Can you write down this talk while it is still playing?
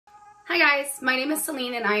Hi guys, my name is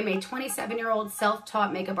Celine and I am a 27-year-old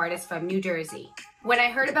self-taught makeup artist from New Jersey. When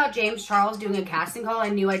I heard about James Charles doing a casting call, I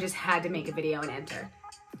knew I just had to make a video and enter.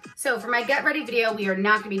 So for my get ready video, we are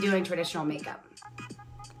not going to be doing traditional makeup.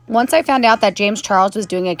 Once I found out that James Charles was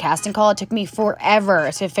doing a casting call, it took me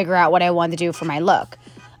forever to figure out what I wanted to do for my look.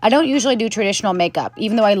 I don't usually do traditional makeup,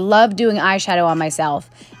 even though I love doing eyeshadow on myself.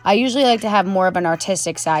 I usually like to have more of an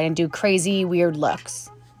artistic side and do crazy, weird looks.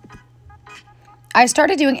 I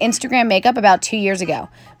started doing Instagram makeup about 2 years ago,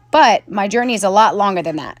 but my journey is a lot longer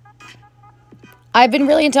than that. I've been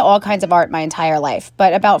really into all kinds of art my entire life,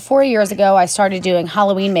 but about 4 years ago, I started doing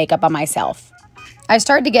Halloween makeup on myself. I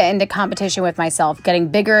started to get into competition with myself, getting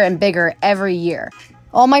bigger and bigger every year.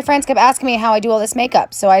 All my friends kept asking me how I do all this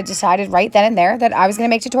makeup, so I decided right then and there that I was going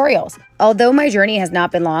to make tutorials. Although my journey has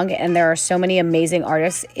not been long and there are so many amazing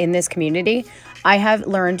artists in this community, I have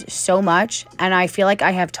learned so much and I feel like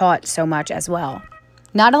I have taught so much as well.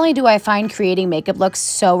 Not only do I find creating makeup looks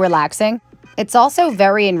so relaxing, it's also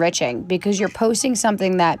very enriching because you're posting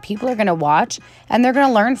something that people are going to watch and they're going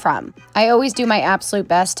to learn from. I always do my absolute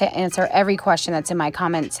best to answer every question that's in my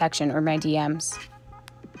comment section or my DMs.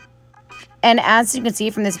 And as you can see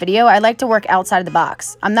from this video, I like to work outside of the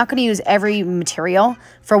box. I'm not going to use every material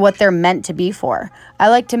for what they're meant to be for. I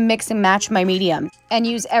like to mix and match my medium and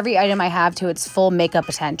use every item I have to its full makeup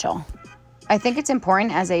potential. I think it's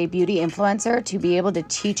important as a beauty influencer to be able to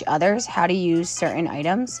teach others how to use certain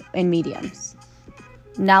items and mediums.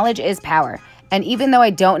 Knowledge is power. And even though I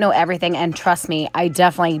don't know everything, and trust me, I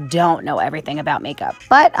definitely don't know everything about makeup,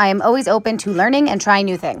 but I am always open to learning and trying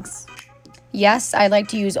new things. Yes, I like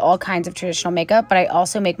to use all kinds of traditional makeup, but I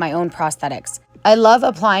also make my own prosthetics. I love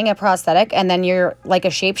applying a prosthetic and then you're like a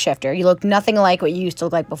shapeshifter. You look nothing like what you used to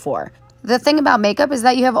look like before. The thing about makeup is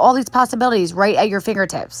that you have all these possibilities right at your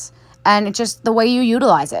fingertips, and it's just the way you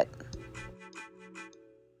utilize it.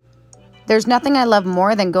 There's nothing I love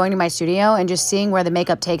more than going to my studio and just seeing where the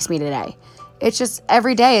makeup takes me today. It's just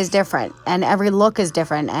every day is different and every look is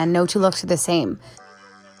different and no two looks are the same.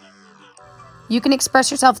 You can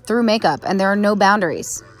express yourself through makeup and there are no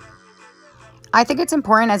boundaries. I think it's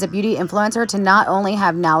important as a beauty influencer to not only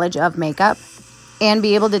have knowledge of makeup and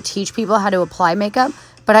be able to teach people how to apply makeup,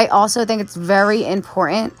 but I also think it's very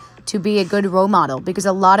important to be a good role model because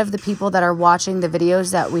a lot of the people that are watching the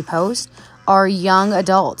videos that we post are young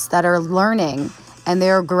adults that are learning and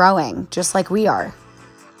they're growing just like we are.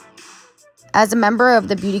 As a member of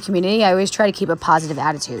the beauty community, I always try to keep a positive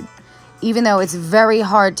attitude, even though it's very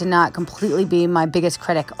hard to not completely be my biggest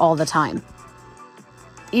critic all the time.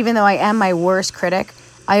 Even though I am my worst critic,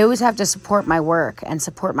 I always have to support my work and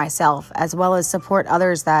support myself, as well as support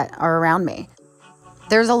others that are around me.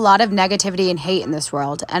 There's a lot of negativity and hate in this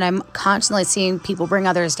world, and I'm constantly seeing people bring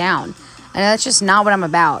others down, and that's just not what I'm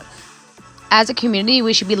about. As a community,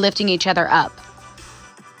 we should be lifting each other up.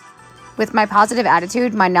 With my positive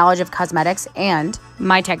attitude, my knowledge of cosmetics, and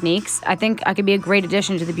my techniques, I think I could be a great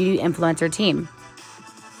addition to the beauty influencer team.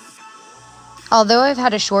 Although I've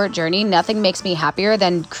had a short journey, nothing makes me happier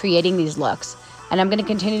than creating these looks, and I'm going to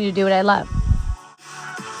continue to do what I love.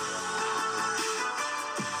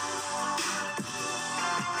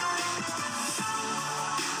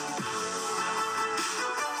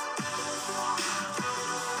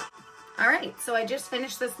 Alright, so I just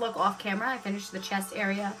finished this look off camera. I finished the chest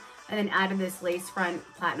area and then added this lace front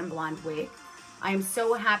platinum blonde wig. I am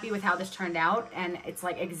so happy with how this turned out, and it's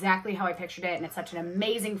like exactly how I pictured it, and it's such an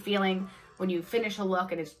amazing feeling when you finish a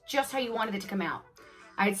look and it's just how you wanted it to come out.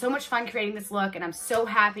 I had so much fun creating this look, and I'm so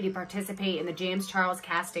happy to participate in the James Charles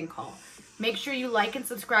casting call. Make sure you like and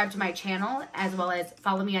subscribe to my channel, as well as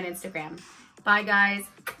follow me on Instagram. Bye guys.